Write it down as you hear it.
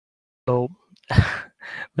So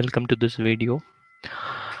welcome to this video.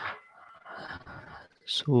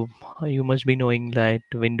 So you must be knowing that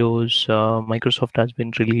Windows Microsoft has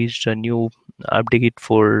been released a new update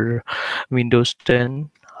for Windows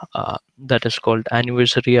 10 that is called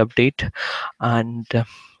anniversary update, and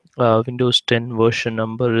Windows 10 version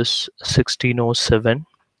number is 1607.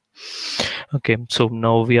 Okay, so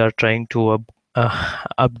now we are trying to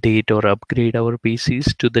update or upgrade our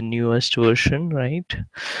PCs to the newest version, right?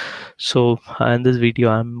 So in this video,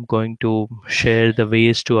 I'm going to share the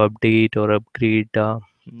ways to update or upgrade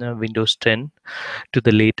Windows 10 to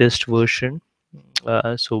the latest version.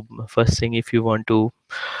 So first thing, if you want to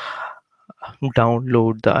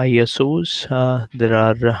download the ISOs, there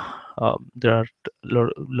are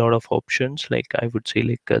lot of options. Like I would say,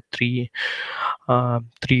 like three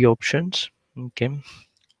options. Okay,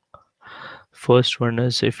 first one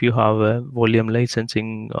is if you have a volume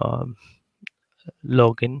licensing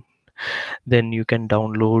login, then you can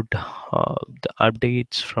download the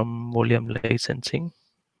updates from volume licensing.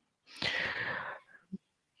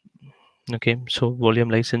 Okay, so volume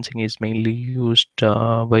licensing is mainly used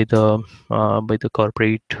by the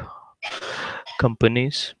corporate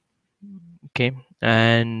companies. Okay,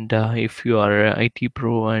 and if you are a IT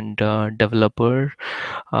pro and developer,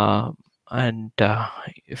 uh, and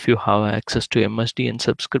if you have access to MSDN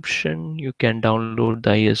subscription, you can download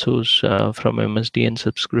the ISOs from MSDN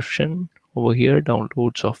subscription. Over here,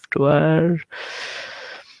 download software,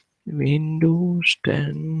 Windows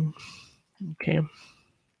 10. Okay,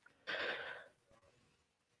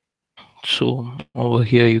 so over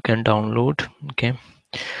here you can download. Okay,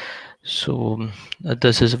 so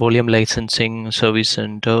this is volume licensing service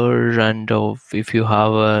center, and if you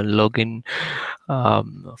have a login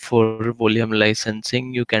for volume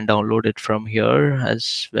licensing, you can download it from here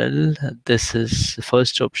as well. This is the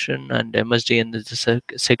first option, and MSDN is the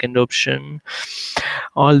second option.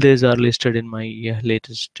 All these are listed in my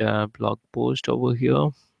latest blog post over here.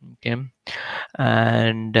 Okay,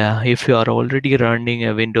 and if you are already running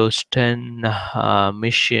a Windows 10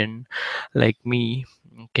 machine like me,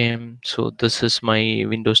 okay, so this is my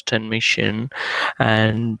Windows 10 machine,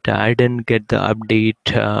 and I didn't get the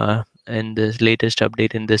update in this latest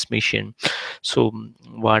update in this machine. So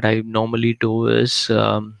what I normally do is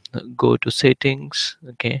go to settings.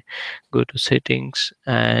 Okay, go to settings,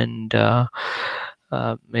 and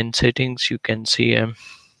in settings you can see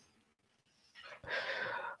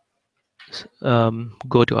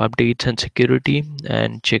go to updates and security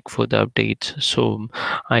and check for the updates. So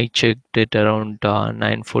I checked it around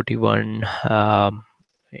 9:41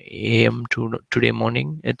 a.m. to today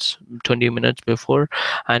morning. It's 20 minutes before,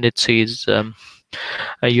 and it says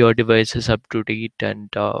your device is up to date, and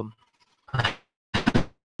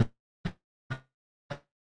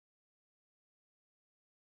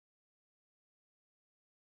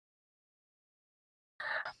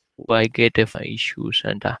I get if issues,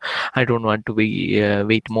 and I don't want to be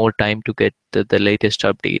wait more time to get the latest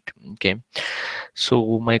update. Okay,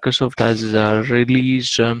 so Microsoft has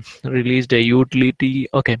released a utility.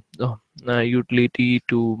 Okay, utility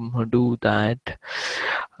to do that.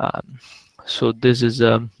 Um, so this is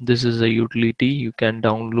a utility. You can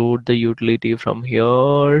download the utility from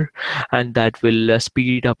here, and that will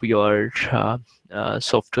speed up your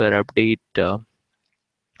software update.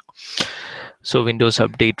 So Windows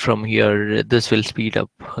update from here, this will speed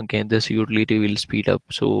up. Again, this utility will speed up.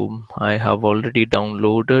 So I have already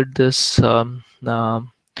downloaded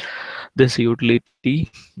this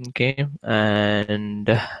utility. Okay, and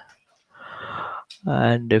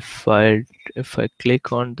if I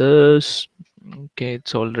click on this, okay,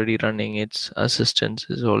 it's already running. Its assistance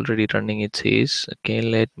is already running. It says, okay,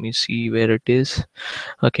 let me see where it is.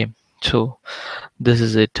 Okay, so this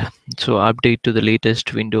is it. So update to the latest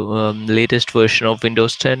version of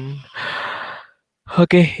Windows 10.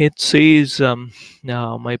 Okay, it says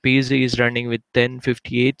now my PC is running with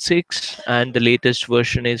 10.58.6, and the latest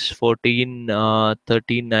version is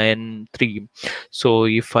 14.39.3. So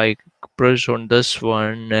if I press on this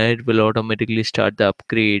one, it will automatically start the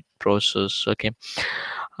upgrade process. Okay,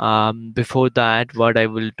 before that, what I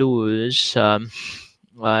will do is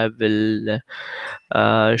I will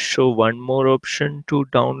show one more option to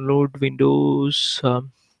download Windows.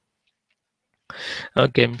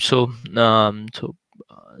 Okay,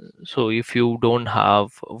 so if you don't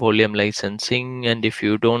have volume licensing, and if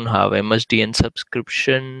you don't have MSDN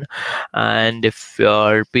subscription, and if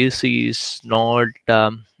your PC is not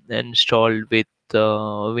installed with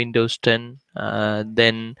Windows 10,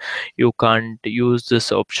 then you can't use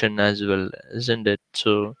this option as well, isn't it?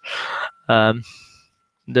 So um,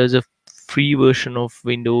 there's a free version of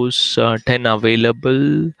Windows 10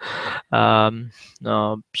 available. um,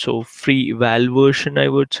 so free eval version, I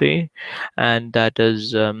would say, and that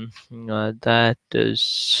is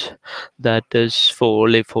for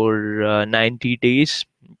only for 90 days.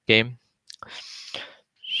 Okay,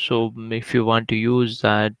 so if you want to use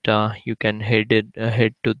that, you can head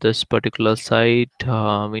to this particular site,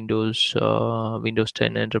 Windows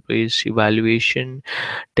 10 Enterprise Evaluation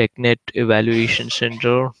TechNet Evaluation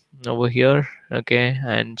Center over here. Okay,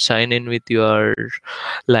 and sign in with your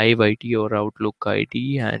Live ID or Outlook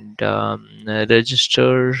ID and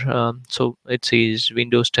register. So it says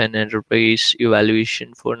Windows 10 Enterprise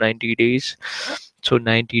Evaluation for 90 days. So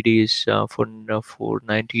 90 days, for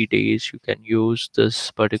 90 days you can use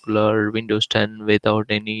this particular Windows 10 without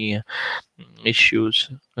any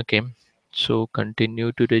issues. Okay, so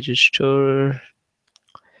continue to register.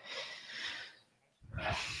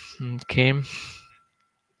 Okay,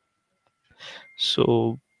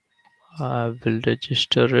 so I will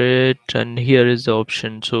register it, and here is the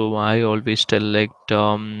option. So I always select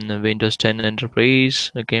Windows 10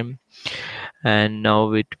 Enterprise. Okay, and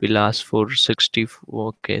now it will ask for 60.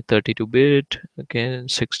 Okay, 32-bit. Okay,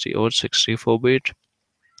 60 or 64-bit.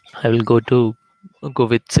 I will go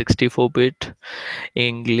with 64-bit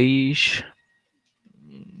English.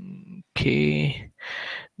 Okay,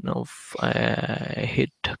 now if I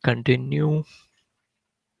hit continue.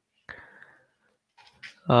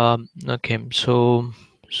 Okay, so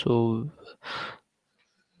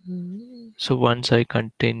once I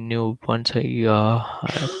hit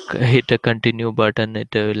the continue button,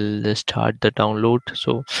 it will start the download.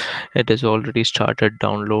 So it has already started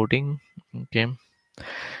downloading. Okay,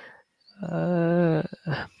 uh,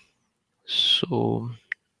 so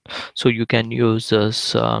you can use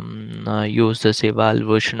this eval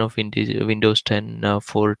version of Windows 10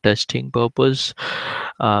 for testing purpose.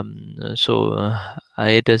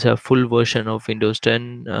 It is a full version of Windows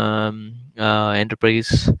 10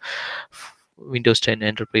 Enterprise, Windows 10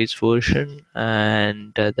 Enterprise version,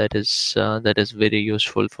 and that is very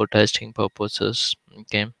useful for testing purposes.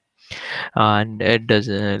 Okay, and it does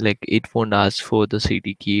like it won't ask for the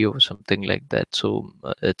CD key or something like that. So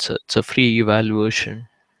it's a free evaluation.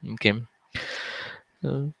 Okay.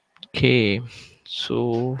 Okay,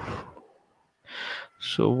 so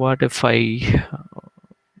what if I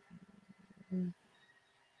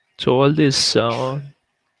so all these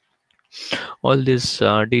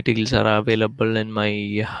details are available in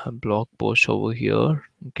my blog post over here.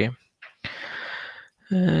 Okay,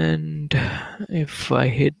 and if I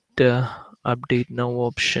hit the update now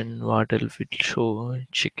option, what else will show?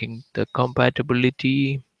 Checking the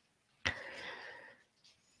compatibility.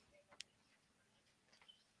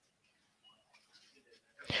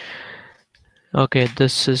 Okay,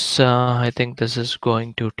 I think this is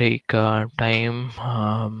going to take time.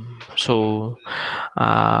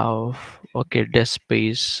 Okay, desk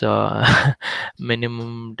space,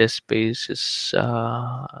 minimum desk space is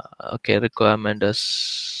okay. Requirement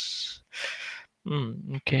is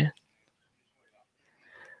okay.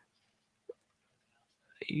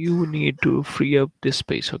 You need to free up this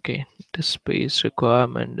space. Okay, the space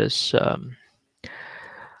requirement is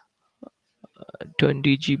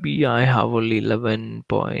 20 GB. I have only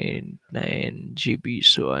 11.9 GB,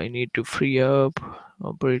 so I need to free up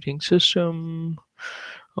operating system.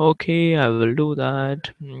 Okay, I will do that.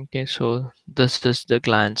 Okay, so this is the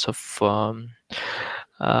glance of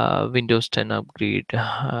Windows 10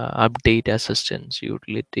 update assistance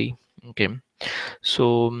utility. Okay,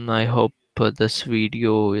 so I hope this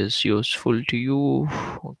video is useful to you.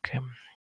 Okay.